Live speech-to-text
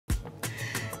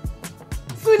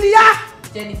Filia.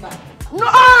 Jenifa. No.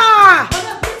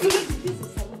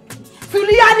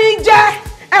 Filia ninja.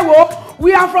 Ewo,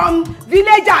 we are from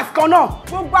villagers kono.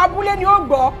 Gbogbo abúlé ni ó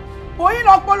gbọ́. Oyin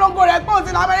lọ polongo rẹ̀ pé ó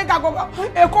ti l'Amẹ́ríkà gogo.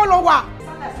 Èkó ló wà.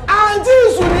 Àǹtí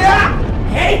Ìsùnìyà.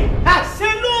 Hey, ṣé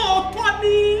lóòótọ́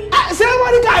ni. Ṣé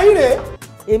wọ́n ní ká ire?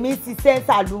 Èmi ti send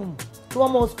saloon. Tí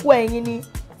wọ́n mọ square yín ní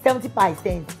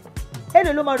 70%.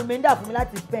 Èló ló máa remainder fún mi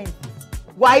láti spend.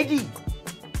 Wáídì.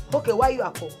 Okay, why you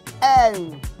are call?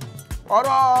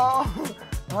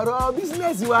 Ọ̀rọ̀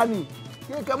business wa ni.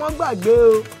 Kẹ́ mọ́ gbàgbé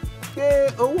o. Pé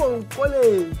owó ń kó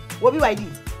lè. Wo bí Wáídì,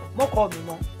 mo call me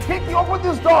mo. Kiki, open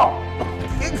this door.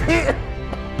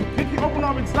 Kiki, open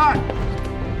up inside.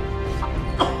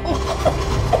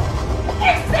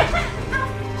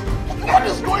 What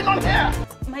is going on here?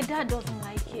 My dad doesn't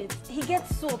like it. He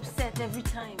gets so upset every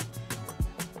time.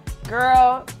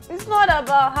 Girl, it's not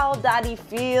about how daddy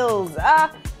feels.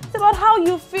 It's about how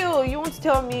you feel. You want to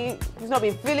tell me he's not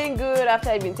been feeling good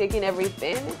after he's been taking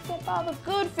everything? It's about the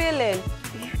good feeling.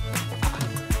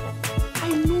 I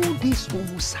know this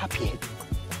Homo sapien.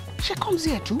 She comes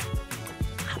here too.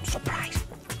 I'm surprised.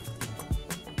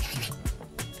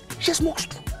 She smokes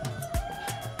too.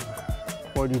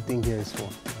 What do you think here is for?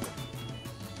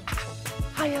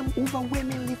 I am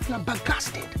overwhelmingly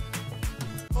flabbergasted.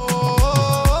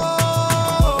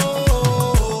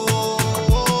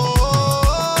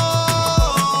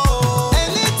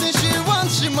 Anything she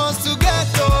wants, she must to get.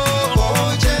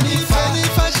 Oh,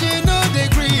 Jenifa, she no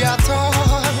degree at all.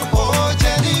 Oh,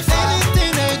 Jenifa,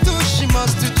 anything I do, she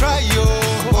must to try.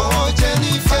 Oh,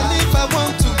 Jenifa,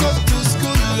 want to go to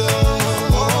school.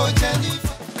 Oh, Jenifa.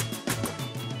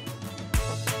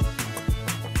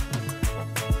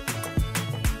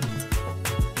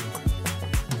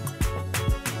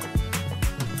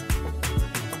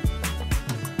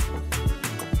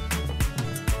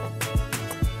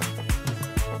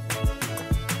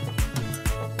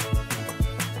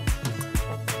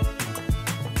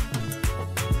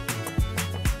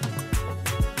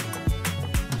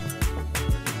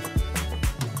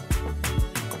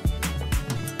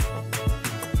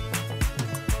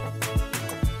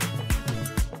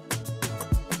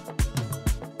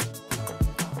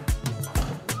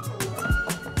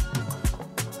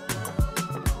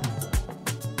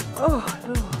 Oh,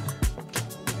 Lord.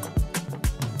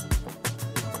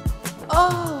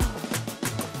 Oh.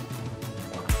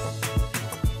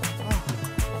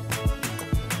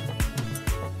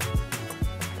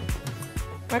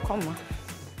 Welcome, ma.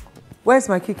 Where's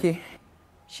my Kiki?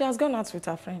 She has gone out with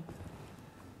her friend.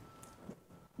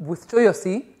 With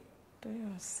Toyosi?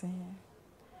 Toyosi.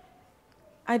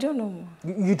 I don't know, ma.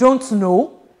 You don't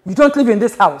know? You don't live in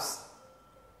this house?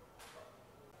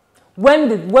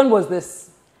 When was this?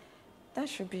 That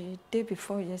should be day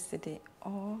before yesterday,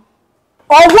 or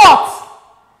what?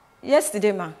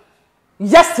 Yesterday, ma.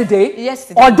 Yesterday?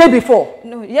 Yesterday. Or day before?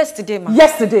 No, yesterday, ma.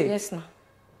 Yesterday? Yes, ma.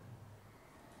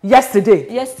 Yesterday?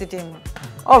 Yesterday, ma.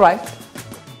 All right.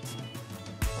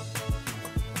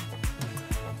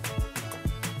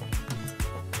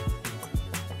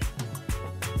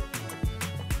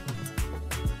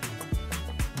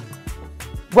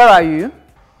 Where are you?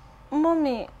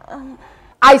 Mommy,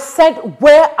 I said,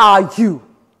 where are you?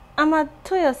 I'm at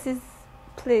Toyosi's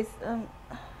place.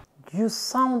 You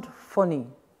sound funny.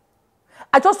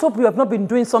 I just hope you have not been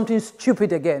doing something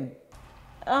stupid again.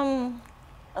 No,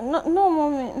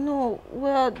 Mommy, no.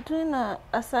 We're doing an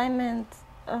assignment,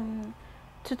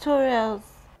 tutorials.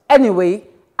 Anyway,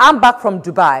 I'm back from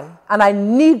Dubai and I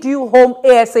need you home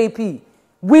ASAP.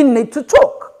 We need to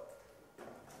talk.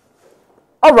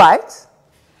 All right?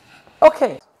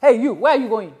 Okay. Hey, you, where are you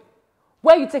going?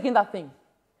 Where are you taking that thing?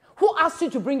 Who asked you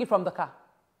to bring it from the car?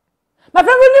 My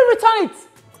friend, will you return it?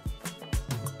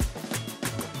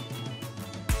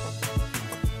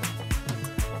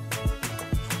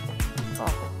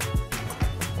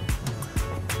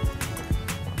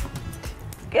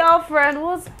 Girlfriend,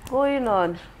 what's going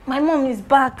on? My mom is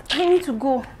back. I need to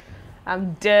go.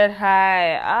 I'm dead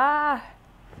high.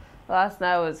 Last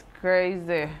night was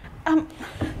crazy.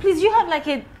 Please, you have like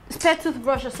a spare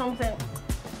toothbrush or something?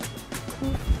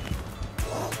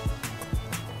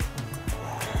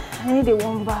 I need a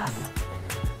warm bath.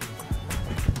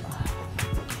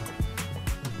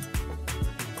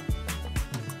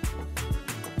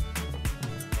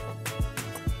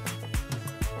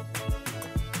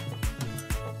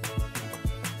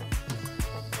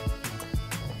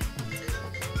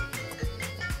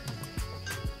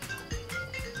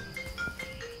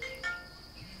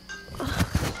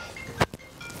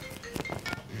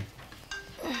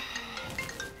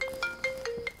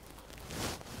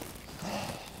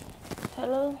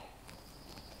 Hello?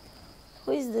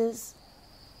 Who is this?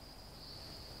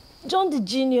 John the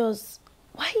Genius.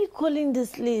 Why are you calling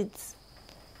this late?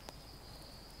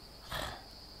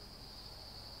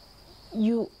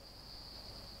 You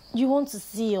want to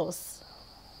see us?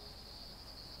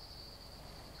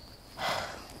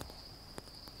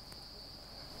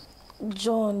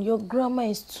 John, your grammar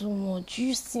is too much.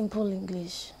 Use simple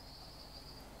English.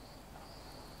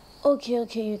 Okay,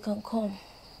 you can come.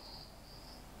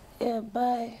 Yeah,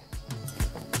 bye.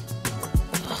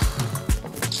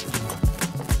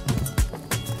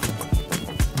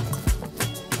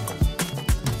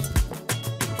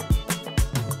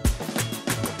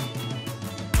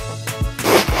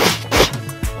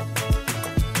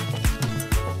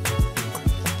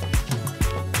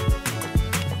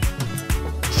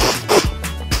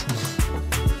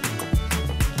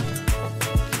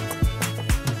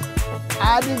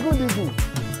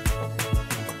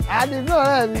 Adigun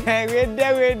ọ̀rẹ́ mi.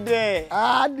 Wédé.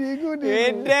 Adigun.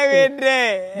 Wédé.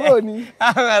 Bóòni.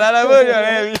 Àwọn àlàlà bóòni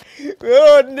ọ̀rẹ́ mi.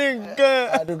 Ó ní nǹkan.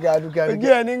 Aduga. Ojú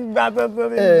ẹ̀ ní gbà tọ́tọ́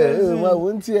ní Wọ́n wo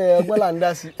ń tí ọgbọ́n là ń dá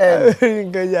sí.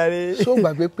 nǹkan jàre. Ṣó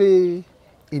gbàgbé pé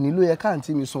èní ló yẹ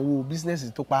káàntì mi sanwó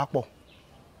bísínẹ́sì tó pa á pọ̀.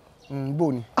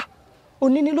 Bóòni.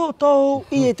 Òní ni lóòótọ́ o,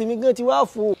 iye tèmi gan ti wá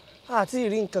fò. Àti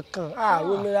ìrí nǹkan kan,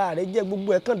 àwọn omira rẹ̀ jẹ́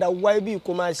gbogbo ẹ̀kan dá wáyé bí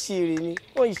kò máa ṣe èrè ni.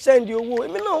 Wọ́n ìṣẹ́ndì owó,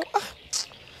 èmi náà.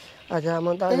 Àjà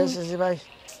àmọ́ tá a lè ṣe sí báyìí.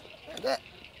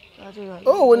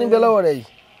 Owó wo ní bẹ lọ́wọ́ rẹ̀ yìí?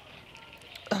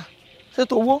 Ṣé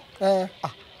tó wó?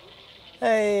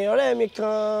 Ọ̀rẹ́ mi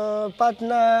kan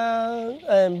partner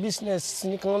business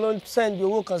nìkan ló ń sẹ́ndì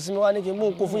owó kan sí mi wá ní kí n mú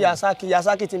un kó fún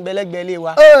Yasaki tí ń bẹ lẹ́gbẹ̀ẹ́ ilé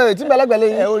wa. Tí ń bẹ lẹ́gbẹ̀ẹ́ ilé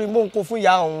yìí? Ó rí mú un kó fún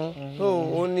ìyá òun.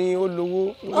 Ó ní ó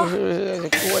lówó. Kó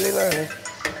wọlé náà ni.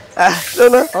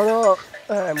 Lọ́nà.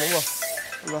 Ọ̀rọ̀ mo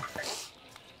bọ̀.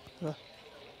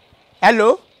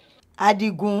 Hello?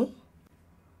 Adigun.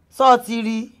 Sọ́ọ̀tì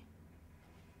rí.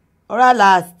 Ọ̀rá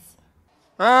last.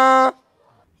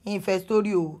 Ìfẹ́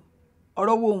sórí o.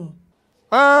 Ọ̀rọ̀ wo hùn?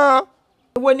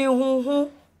 Èwo ni hun?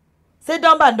 Ṣé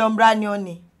dọ́mbà ni ọ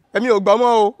ni? Èmi ò gbọ́mọ́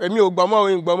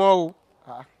o.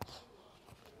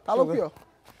 Ta ló pè ọ́?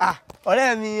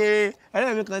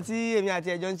 Ọ̀rẹ́ mi kan tí èmi àti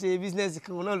ẹjọ́ ń ṣe bísínẹ́sì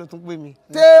kan náà ló tún pè mí.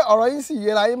 Ṣé ọ̀rọ̀ yín sì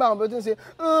yẹra yín báwọn bí ó ti ń ṣe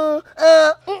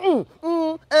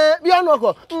bí ọ̀nà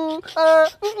ọkọ̀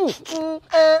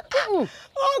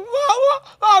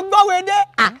ọgbọ́wédé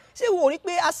ṣé wò rí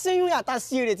pé aṣẹ́yún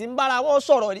àtàṣí rẹ̀ ti ń bára wọn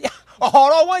sọ̀rọ̀ ni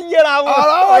ọ̀rọ̀ wọn yẹra wọn.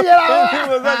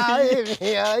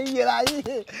 yẹra yín.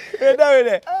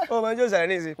 Ẹ̀dáwẹ̀dẹ̀ ọmọ ẹjọ́ sàrẹ́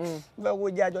ní ìsìn bẹ́ẹ̀ wo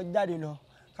jẹ́ àjọ jáde lọ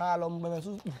ká lọ mú bẹ́ẹ̀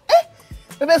sùn.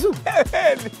 Ẹ̀bẹ̀ sùn.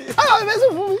 Ẹ̀bẹ̀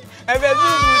sùn fún mi. Ẹ̀bẹ̀ sùn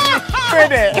fún mi.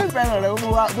 Pédè. Fẹ́ràn rẹ̀ bó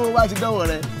bá ti dánwò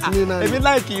rẹ̀. Èmi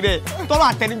láìkì rẹ̀ tọ́lọ̀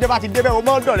àtẹnujẹ́ bá ti dé bẹ́ẹ̀ o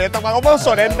máa ń dọ̀rẹ́ tọ́pa o máa ń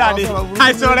sọ̀rẹ́ ń dà ní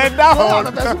àìsàn rẹ̀ ń dà hàn.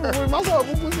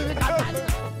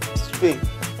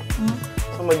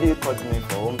 Somebody called me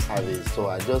for home service, so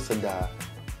I just said that.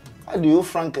 How do you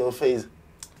frank your face?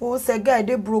 Oh, say guy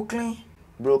dey Brooklyn.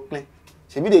 Brooklyn.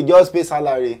 Shebi they just pay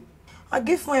salary. I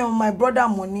give my brother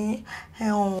money.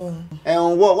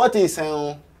 What? What is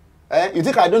You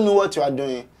think I don't know what you are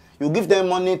doing? You give them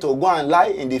money to go and lie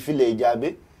in the village,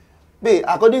 Abi? Babe,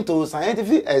 according to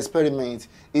scientific experiment,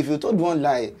 if you told one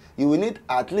lie, you will need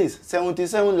at least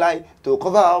 77 lies to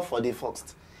cover up for the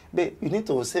first. Babe, you need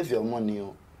to save your money.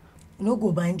 You no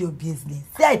go mind your business.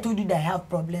 Say I told you that I have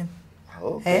problem.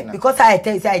 Okay, because I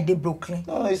tell you say I did Brooklyn.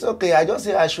 No, it's okay. I just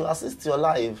say I should assist your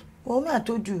life. Well, me I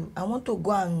told you I want to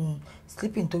go and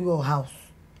sleep into your house.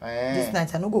 This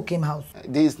night I no go came house.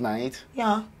 This night?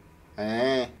 Yeah.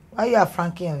 Why you are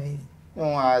franking of it? No,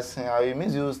 I will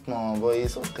miss you small, but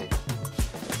it's okay.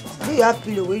 Do you have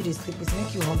pillow where you sleep? It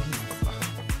make you hungry.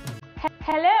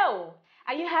 Hello.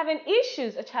 Are you having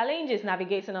issues or challenges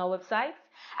navigating our website?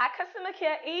 Our customer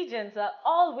care agents are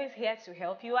always here to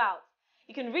help you out.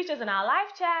 You can reach us in our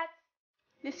live chat.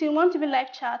 The C1 TV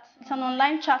live chat is an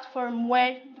online chat forum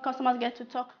where the customers get to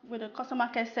talk with the customer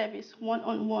care service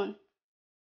one-on-one.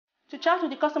 To chat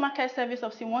with the customer care service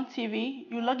of C1 TV,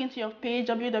 you log into your page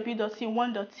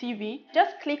www.c1.tv.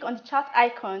 Just click on the chat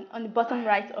icon on the bottom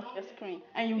right of your screen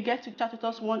and you get to chat with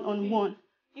us one-on-one.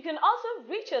 You can also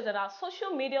reach us on our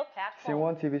social media platform.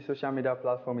 C1 TV social media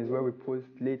platform is where we post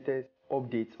latest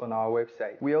updates on our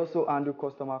website. We also handle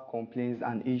customer complaints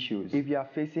and issues. If you are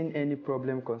facing any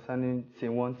problem concerning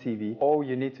C1 TV, all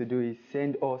you need to do is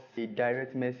send us a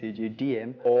direct message, a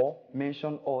DM, or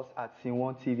mention us at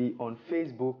C1 TV on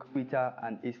Facebook, Twitter,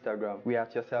 and Instagram. We are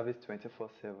at your service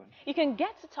 24/7. You can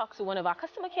get to talk to one of our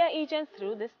customer care agents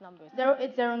through this number: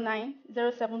 0809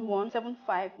 071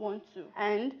 7512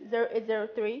 and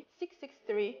 0803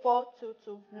 663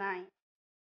 4229.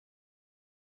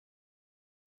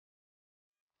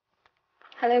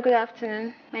 Hello, good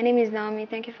afternoon. My name is Naomi.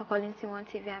 Thank you for calling C1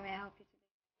 TV. How may I help you?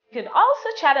 You can also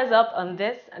chat us up on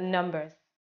this numbers.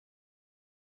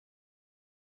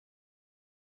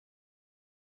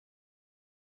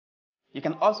 You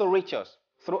can also reach us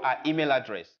through our email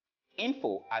address,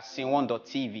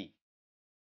 info@c1.tv.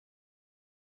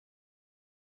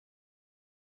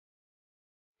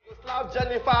 Slap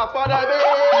Jenifa for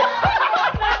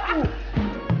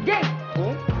the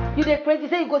You dey crazy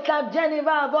say you go slap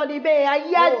Jenifa for the bay. I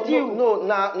heard you. No,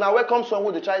 now welcome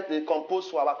someone to try to compose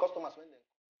for our customers.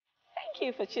 Thank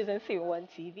you for choosing C1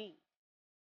 TV.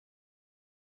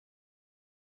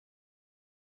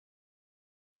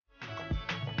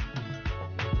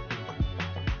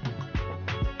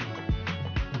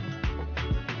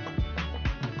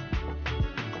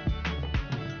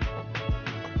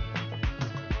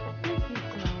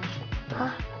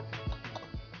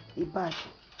 Bad.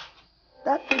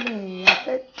 That feeling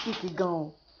affect Kiki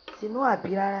gone. She no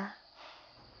happy rara.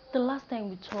 The last time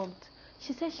we talked,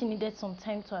 she said she needed some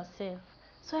time to herself.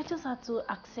 So I just had to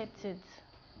accept it.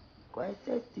 Go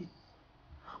accept it.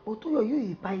 But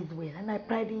you buy it well and I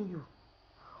pride in you.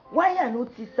 Why I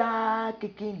notice her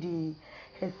taking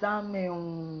the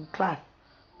exam class?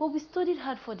 But we studied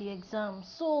hard for the exam,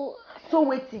 so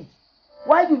waiting.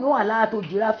 Why you no allow her to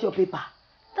draft your paper?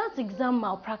 That's exam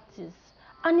malpractice.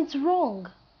 And it's wrong.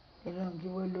 You don't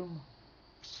give a loom.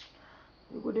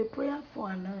 You go to prayer for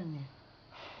an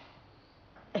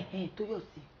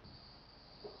Toyosi.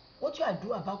 What you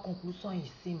do about conclusion in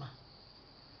Chima?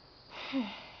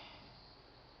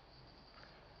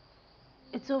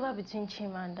 It's over between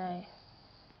Chima and I.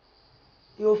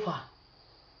 Yofa,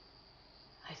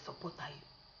 I support you.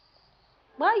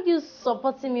 Why are you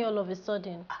supporting me all of a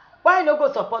sudden? Why no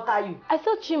go support you? I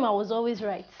thought Chima was always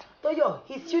right. Toyo,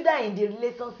 he's shooter in the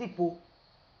relationship.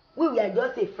 We are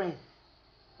just a friend.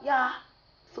 Yeah.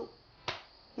 So,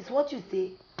 it's what you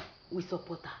say, we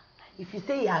support her. If you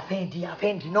say you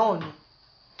offend, no.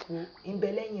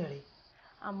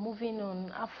 I'm moving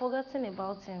on. I've forgotten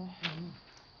about him.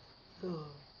 So,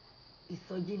 it's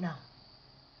Soji now?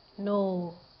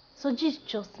 No. Soji is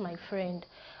just my friend.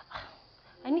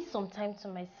 I need some time to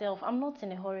myself. I'm not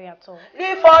in a hurry at all.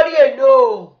 Leave hurry,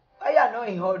 no. Why are you not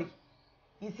in a hurry?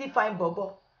 You see fine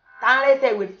bobo.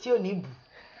 Tanle with you nibu.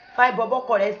 Fine bobo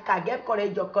correct car, get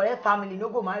correct job, correct family. No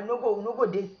go marry, no go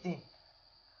this team.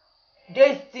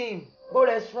 This team, go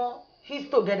restaurant, he's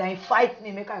together and fight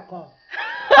me, make I come.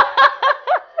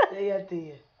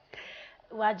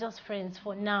 We're just friends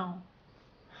for now.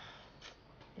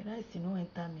 You know, if you no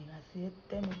enter me, I say,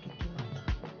 tell me Kiki matter.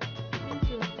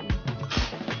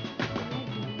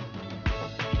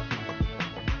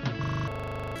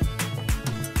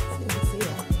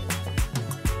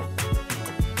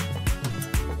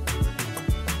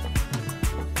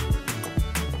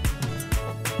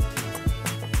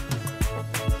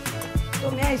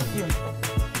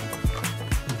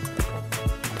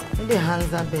 The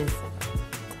hands are bent.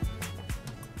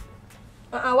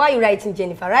 Why are you writing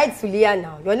Jennifer? Write Sulia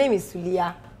now. Your name is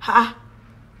Sulia. Ha!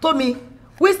 Tommy,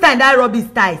 which time that rubbish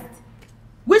ties?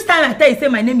 Which time I tell you say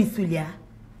my name is Sulia?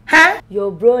 Huh?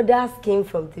 Your brothers came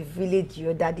from the village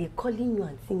the other day calling you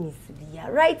and saying Sulia.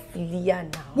 Write Sulia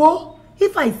now. Well,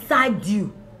 if I side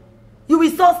you, you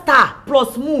will saw star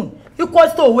plus moon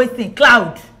equals to wasting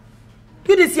cloud.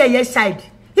 You this year yes side.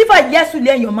 If I hear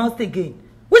Sulia in your mouth again,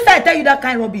 which time I tell you that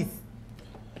kind of rubbish?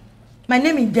 My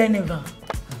name is Jenifa.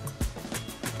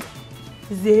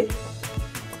 Zay,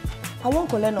 I won't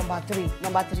collect number 3.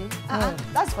 Number 3?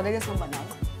 That's for the next number now.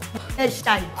 Yes,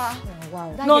 child.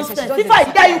 Wow. Nonsense. If I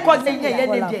hear you call the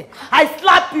name, I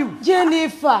slap you.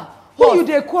 Jennifer, who you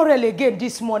dey quarrel again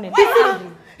this morning?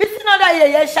 It's another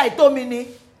yes, I told me.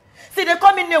 See, they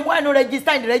come in name why no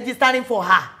registering for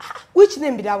her. Which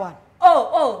name be that one?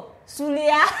 Oh,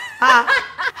 Sulia.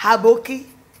 Haboki.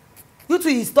 You two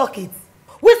is talk it.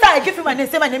 Which time I give you my name?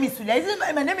 Say my name is Sulia.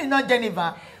 My name is not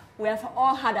Jenifa. We have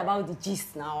all heard about the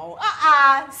gist now.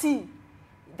 See,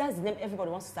 that's the name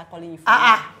everybody wants to start calling you for.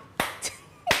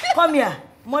 Come here,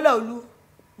 Mola Olu,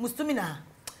 Mustumina.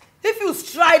 If you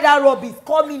stride that rubbish,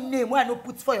 call me name where I no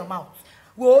put for your mouth.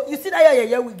 Well, you see that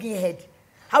your wigging head.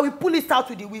 I will pull it out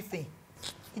with the whiffing.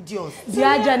 Idiot.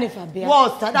 Dear Jennifer,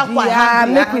 what? That's why I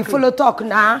make me follow talk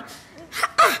now.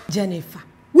 Jennifer,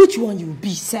 which one you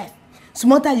be, sir?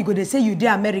 Small time you go, they say you dey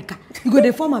America. You go,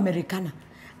 they form Americana.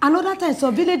 Another time,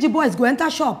 some village boys go enter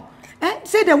shop.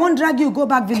 Say they won't drag you, go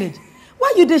back village.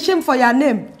 Why you dey shame for your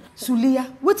name? Sulia,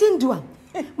 what in do?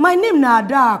 My name na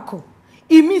Adako.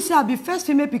 It means I be first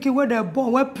female pikin where they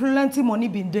born, where plenty money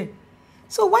been there.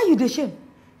 So why you dey shame?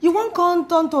 You won't come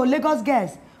turn to Lagos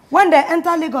girls. When they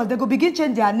enter Lagos, they go begin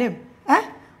change their name.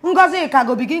 Ngozi can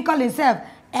go begin call himself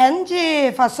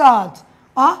NG for short.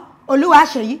 Or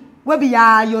Oluwaseyi, we be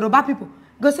Yoruba people.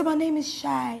 Go say my name is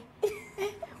Shy.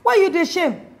 Why you dey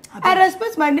shame? I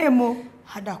respect my name, oh.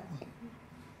 Hadaku.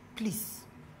 Please,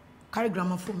 carry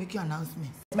gramophone, make your announcement.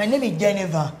 My name is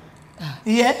Jenifa.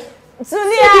 Yeah? See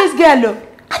this girl,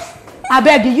 I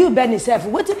beg you, Ben yourself.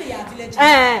 What do you be at village?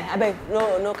 I beg,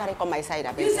 no carry come my side,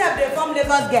 I beg. You say they from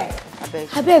Lagos girl.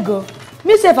 I beg go.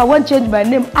 Me say if I want change my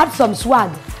name, add some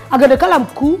swag. I gotta call him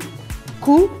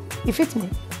cool. You fit me?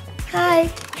 Hi.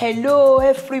 Hello,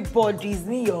 everybody. It's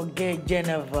me, your girl,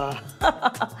 Jennifer.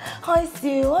 How is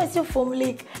your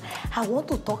family? I want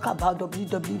to talk about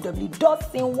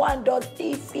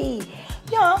www.sin1.tv.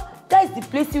 Yeah, that is the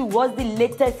place you watch the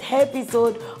latest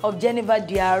episode of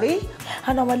Jenifasdiary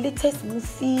and our latest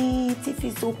movie,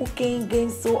 TV show, cooking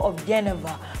game show of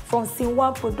Jenifa from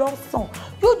Sin1 Production.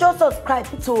 You just subscribe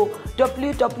to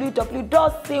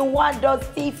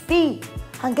www.sin1.tv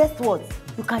and guess what?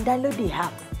 You can download the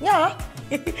app. Yeah.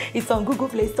 It's on Google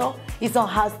Play Store, it's on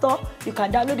App Store. You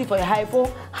can download it for your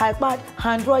iPhone, iPad,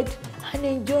 Android, and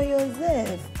enjoy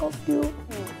yourself. Of you.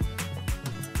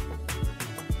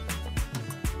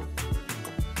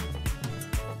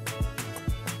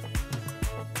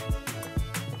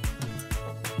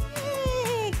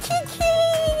 Hey, Kiki!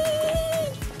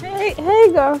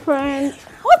 Hey, girlfriend.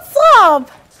 What's up?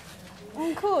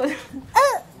 I'm good.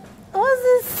 What's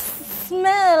this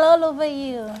smell all over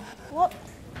you? What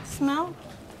smell?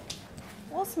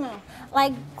 What smell?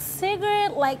 Like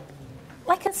cigarette, like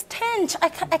a stench. I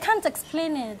can't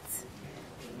explain it.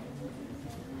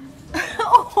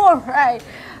 All right.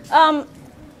 I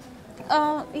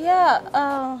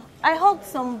hugged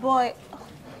some boy.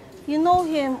 You know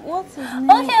him. What's his name?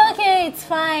 Okay, it's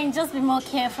fine. Just be more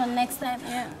careful next time.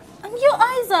 Yeah. And your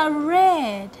eyes are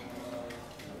red.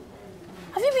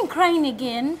 Have you been crying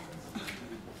again?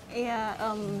 Yeah,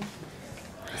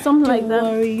 something like that.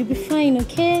 Don't worry, you'll be fine,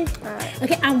 okay? Alright.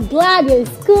 Okay, I'm glad you're in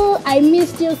school. I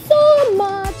missed you so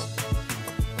much.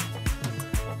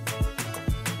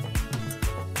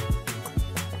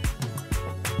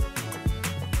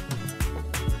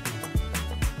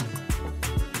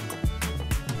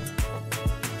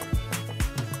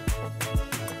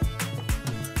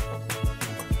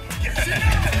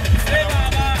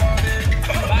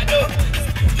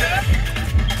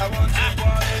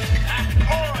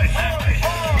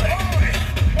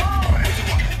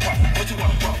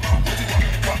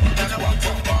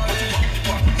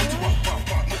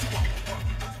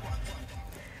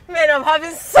 I'm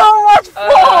having so much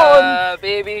fun!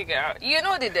 Baby girl, you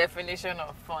know the definition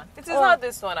of fun. It is not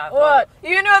this one at all.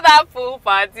 You know that pool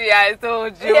party I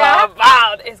told you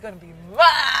about? It's gonna be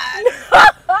mad!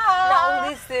 Now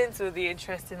listen to the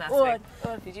interesting aspect.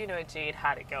 Did you know Jade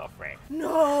had a girlfriend?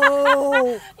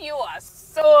 No! You are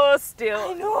so still.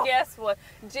 I know. Guess what?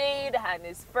 Jade and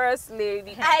his first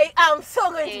lady. I am so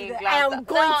going to do that. I am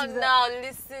going to do that. Now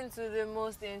listen to the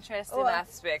most interesting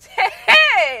aspect.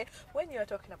 Hey! When you're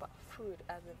talking about food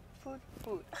as in food.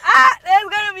 There's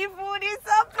gonna be food in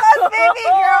surplus, baby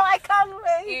girl. I can't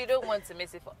wait. You don't want to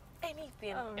miss it for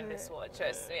anything in this world,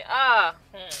 trust me.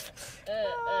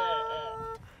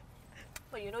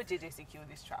 But you know JJ secured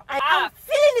this trap. I'm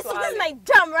feeling this song. This is my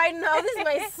jam right now. This is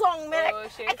my song, man.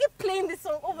 I keep playing this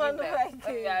song over and over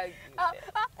again.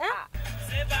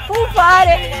 Pool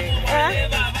party.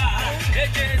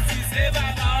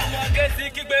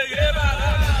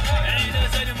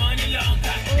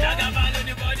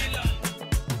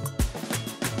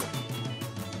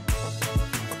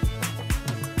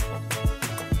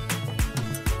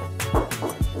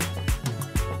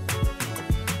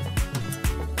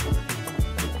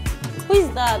 Who is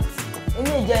that? It's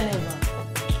me, Jenifa.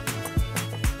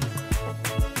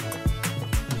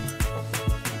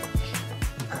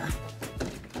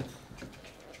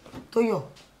 Toyo,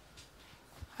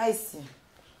 I see.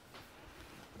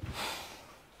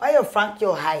 Why you frank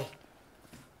your eye?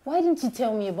 Why didn't you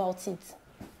tell me about it?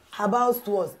 About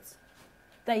what?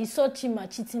 That you saw Chima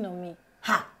cheating on me.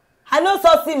 Ha! I no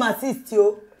saw him assist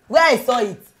you. Where I saw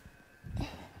it?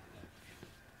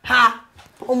 Ha!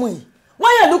 Omoy.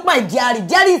 Why you look my diary?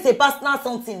 Diary is a personal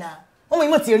something now. Omoy,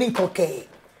 mo ti rin koke.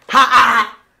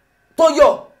 Ha!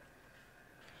 Toyo.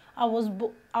 I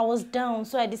was down,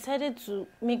 so I decided to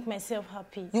make myself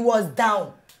happy. You was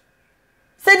down.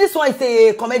 Say this one is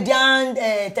a comedian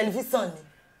television.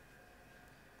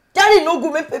 Diary no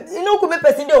good. No good. Make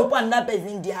person dey open another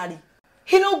person diary.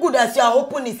 He no good as you are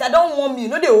open it. I don't want me.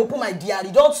 No, they open my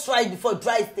diary. Don't try before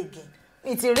dry it again.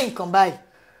 It's a ring. Come by.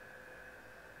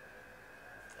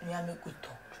 You make we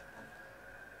talk.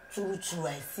 True.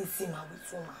 I see Sima with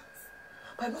 2 months.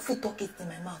 But I don't feel talk it in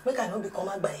my mouth. Make I not become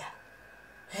a buyer.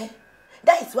 Eh?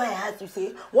 That is why I asked you,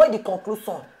 say, what the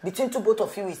conclusion between both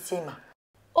of you is Chima?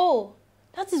 Oh,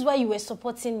 that is why you were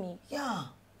supporting me. Yeah.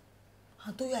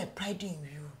 I told you I pride in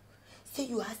you. Say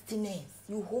you abstinence,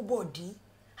 you whole body.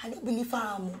 I don't believe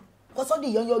Faramu. Because all the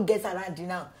young girls around you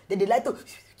now, they like to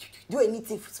do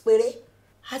anything for spirit.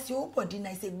 As your whole body now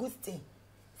is a good thing.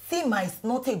 Chima is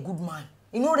not a good man.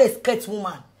 You don't respect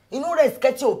woman. You don't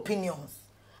respect your opinions.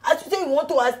 As you say you want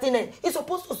to abstinence, you're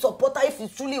supposed to support her if you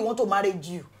truly want to marry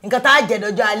you. In Kata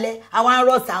Jedojo Ale, I want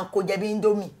Ross and Kojebi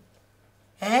Indomie.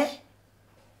 Eh?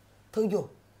 Toyo,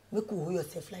 make you hold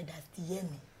yourself like that. Do you hear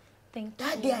me? Thank you.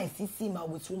 That day I see Chima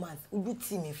with woman, would you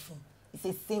see me from? It's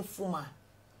a sinful man.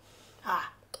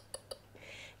 Ah.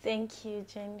 Thank you,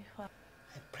 Jennifer.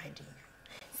 I pride in you.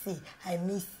 See, I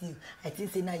miss you. I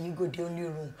think say now you go the only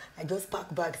room. I just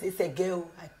pack bags. It's a girl.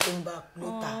 I came back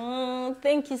later. Oh,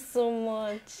 thank you so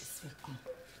much.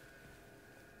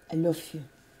 I love you.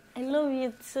 I love you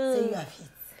too. Say you have it.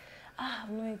 Ah,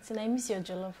 I'm not eating. I miss your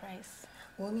jollof rice.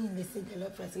 What mean they say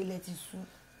jollof rice? We let it soon.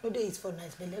 No day is for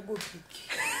nice, but let go big.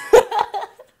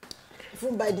 If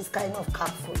you buy this kind of cap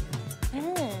for you,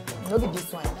 no be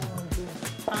this one. I won't do it.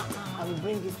 I will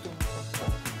bring this to you.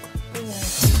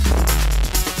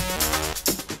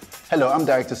 Hello, I'm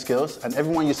Director Skills, and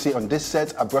everyone you see on this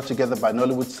set are brought together by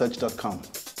NollywoodSearch.com.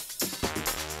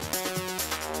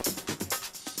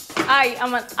 I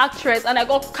am an actress and I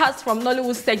got cast from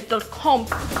NollywoodSearch.com.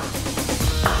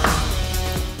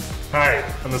 Hi,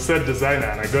 I'm a set designer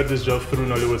and I got this job through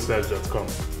NollywoodSearch.com.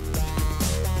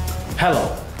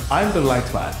 Hello, I'm the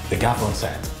light man, the gaffer on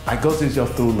set. I got this job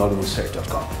through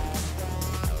NollywoodSearch.com.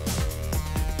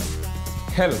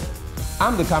 Hello,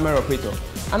 I'm the camera operator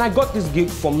and I got this gig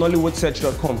from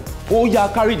NollywoodSearch.com. Oh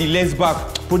yeah, carry the lens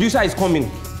back. Producer is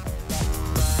coming.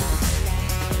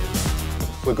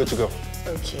 We're good to go.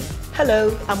 Okay.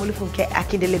 Hello, I'm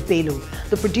FunkeAkindele,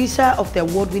 the producer of the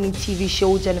award-winning TV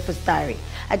show Jenifasdiary.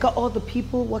 I got all the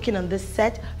people working on this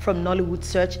set from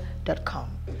NollywoodSearch.com.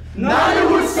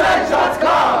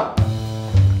 NollywoodSearch.com!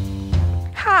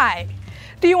 Hi.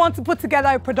 Do you want to put together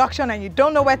a production and you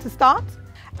don't know where to start?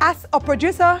 As a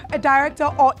producer, a director,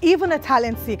 or even a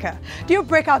talent seeker, do you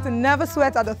break out in nervous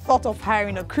sweats at the thought of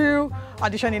hiring a crew,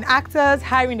 auditioning actors,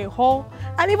 hiring a hall,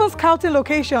 and even scouting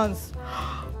locations?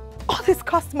 All this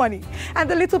costs money, and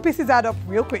the little pieces add up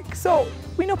real quick. So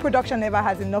we know production never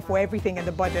has enough for everything in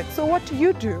the budget. So what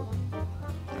do?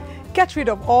 Get rid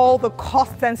of all the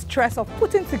costs and stress of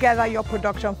putting together your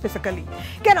production physically.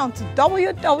 Get on to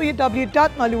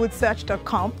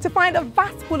www.NollywoodSearch.com to find a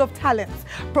vast pool of talents,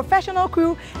 professional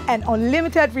crew, and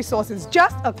unlimited resources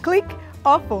just a click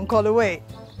or phone call away.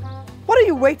 What are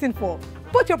you waiting for?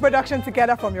 Put your production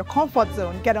together from your comfort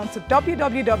zone. Get on to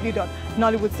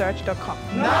www.NollywoodSearch.com.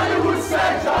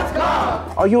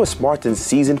 NollywoodSearch.com! Are you a smart and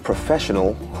seasoned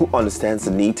professional who understands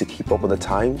the need to keep up with the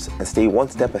times and stay one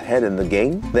step ahead in the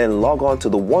game? Then log on to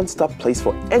the one-stop place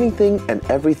for anything and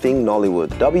everything Nollywood,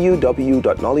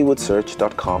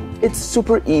 www.NollywoodSearch.com. It's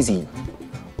super easy.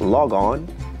 Log on,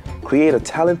 create a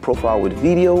talent profile with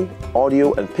video,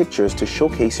 audio, and pictures to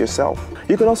showcase yourself.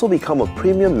 You can also become a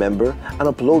premium member and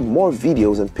upload more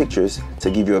videos and pictures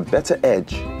to give you a better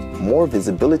edge, more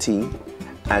visibility,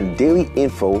 and daily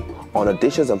info on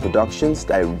auditions and productions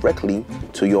directly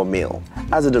to your mail.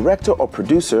 As a director or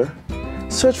producer,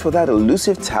 search for that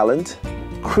elusive talent,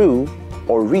 crew,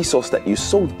 or resource that you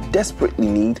so desperately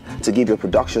need to give your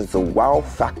productions the wow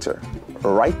factor,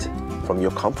 right from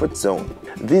your comfort zone.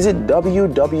 Visit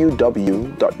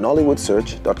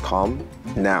www.NollywoodSearch.com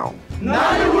now.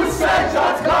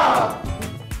 NollywoodSearch.com!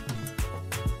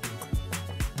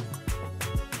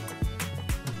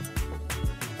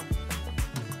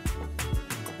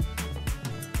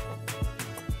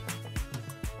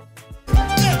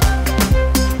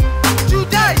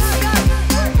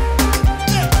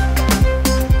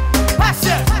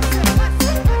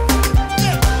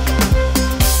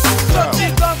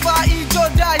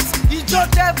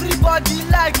 Everybody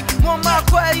like Mama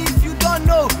Kwe if you don't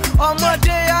know.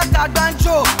 Ọmọdé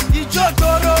àtàgbàǹjò, ìjó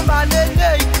tóró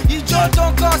màlélé, ìjó tó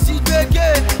ń kàn sí gbègé.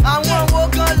 Àwọn wo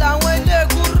gan làwọn ilé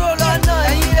kúrò lọ́nà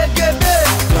ẹ̀yìn egébé.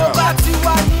 Tó bá ti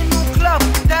wà nínú club,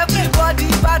 everybody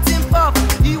bá ti ń pop.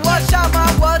 Ìwọ ṣá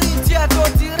máa wọrí díẹ̀ tó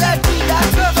ti rẹ́dí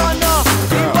láti tọ̀nà.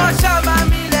 Ìwọ ṣá máa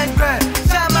mi lẹ́gbẹ̀ẹ́,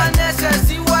 ṣá máa nẹ́sẹ̀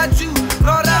síwájú.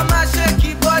 Rọra máa ṣe kí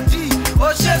bọ́dì, ó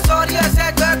ṣe sọrí ẹsẹ̀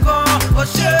gbẹ́ kan, ó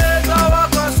ṣe lọ́wọ́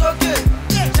kan sókè.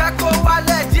 Jákó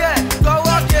wálẹ̀ díẹ̀,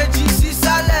 lọ́wọ́ kejì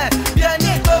sísàlẹ̀, bí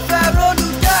ẹni tó fẹ́ rólù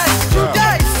dẹ́s.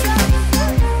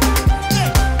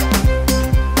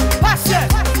 Pàṣẹ.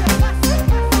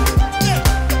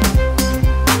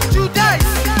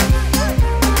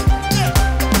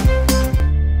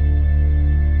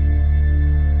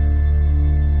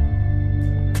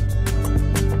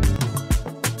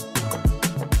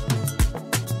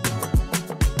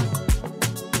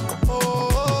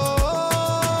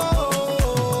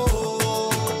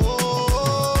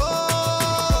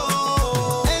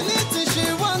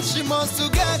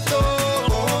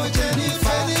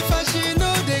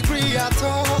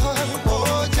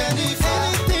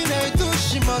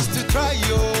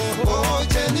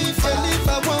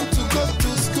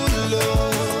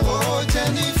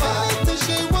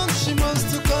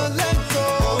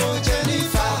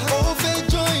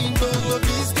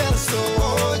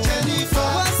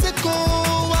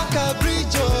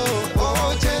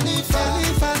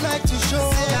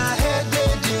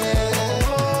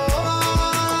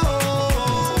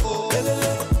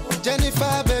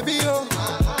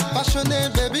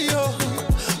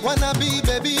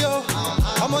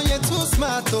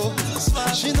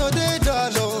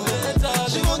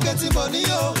 getting money,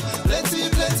 oh. Plenty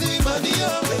money,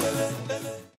 oh.